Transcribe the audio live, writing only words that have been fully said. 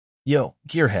Yo,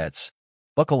 gearheads,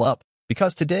 buckle up,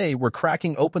 because today we're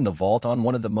cracking open the vault on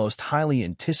one of the most highly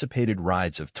anticipated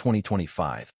rides of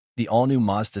 2025, the all-new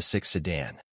Mazda 6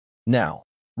 sedan. Now,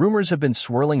 rumors have been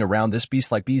swirling around this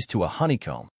beast like bees to a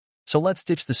honeycomb, so let's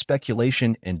ditch the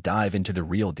speculation and dive into the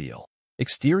real deal.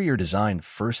 Exterior design.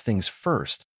 First things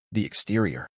first, the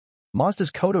exterior.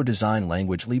 Mazda's Kodo design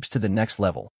language leaps to the next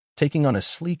level, taking on a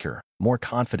sleeker, more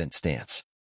confident stance.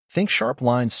 Think sharp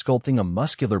lines sculpting a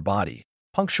muscular body,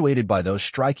 punctuated by those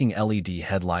striking LED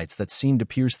headlights that seem to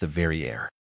pierce the very air.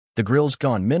 The grille's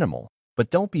gone minimal, but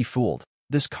don't be fooled,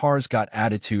 this car's got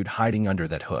attitude hiding under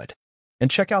that hood.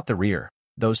 And check out the rear,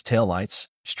 those taillights,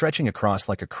 stretching across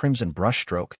like a crimson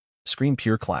brushstroke, scream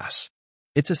pure class.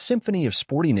 It's a symphony of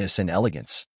sportiness and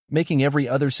elegance, making every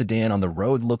other sedan on the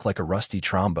road look like a rusty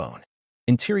trombone.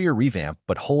 Interior revamp,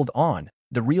 but hold on,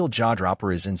 the real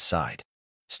jaw-dropper is inside.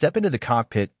 Step into the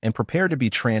cockpit and prepare to be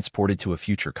transported to a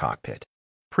future cockpit.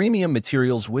 Premium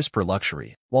materials whisper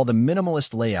luxury, while the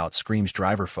minimalist layout screams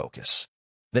driver focus.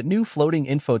 That new floating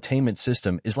infotainment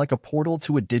system is like a portal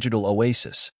to a digital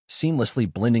oasis,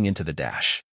 seamlessly blending into the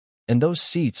dash. And those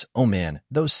seats, oh man,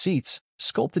 those seats,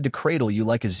 sculpted to cradle you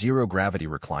like a zero-gravity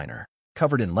recliner,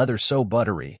 covered in leather so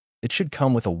buttery, it should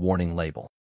come with a warning label.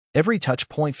 Every touch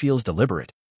point feels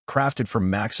deliberate, crafted for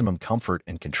maximum comfort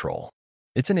and control.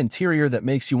 It's an interior that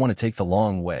makes you want to take the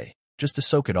long way, just to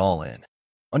soak it all in.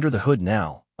 Under the hood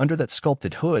now, under that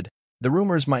sculpted hood, the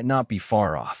rumors might not be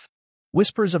far off.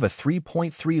 Whispers of a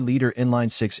 3.3-liter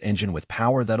inline-six engine with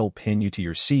power that'll pin you to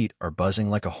your seat are buzzing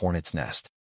like a hornet's nest.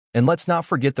 And let's not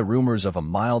forget the rumors of a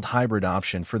mild hybrid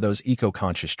option for those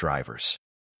eco-conscious drivers.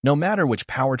 No matter which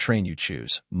powertrain you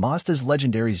choose, Mazda's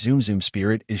legendary zoom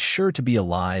spirit is sure to be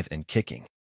alive and kicking.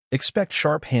 Expect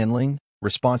sharp handling,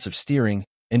 responsive steering,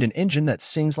 and an engine that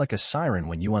sings like a siren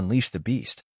when you unleash the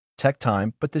beast. Tech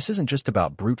time, but this isn't just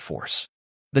about brute force.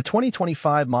 The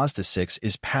 2025 Mazda 6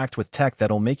 is packed with tech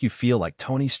that'll make you feel like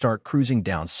Tony Stark cruising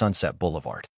down Sunset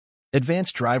Boulevard.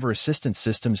 Advanced driver assistance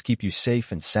systems keep you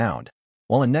safe and sound,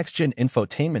 while a next-gen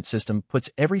infotainment system puts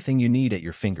everything you need at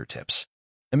your fingertips.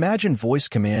 Imagine voice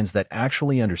commands that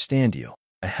actually understand you,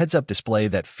 a heads-up display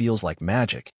that feels like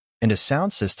magic, and a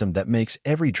sound system that makes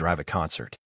every drive a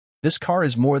concert. This car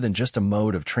is more than just a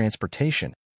mode of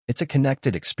transportation, it's a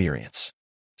connected experience.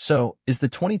 So, is the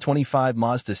 2025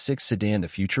 Mazda 6 sedan the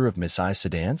future of midsize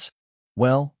sedans?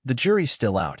 Well, the jury's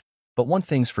still out, but one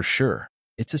thing's for sure,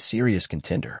 it's a serious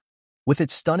contender. With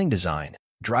its stunning design,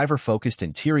 driver-focused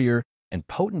interior, and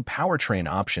potent powertrain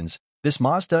options, this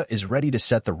Mazda is ready to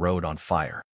set the road on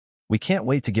fire. We can't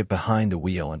wait to get behind the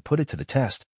wheel and put it to the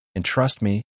test, and trust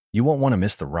me, you won't want to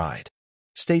miss the ride.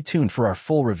 Stay tuned for our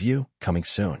full review, coming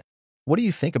soon. What do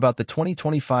you think about the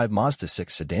 2025 Mazda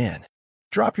 6 sedan?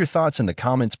 Drop your thoughts in the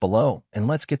comments below, and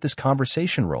let's get this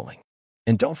conversation rolling.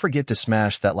 And don't forget to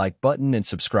smash that like button and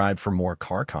subscribe for more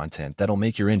car content that'll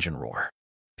make your engine roar.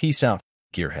 Peace out,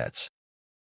 gearheads.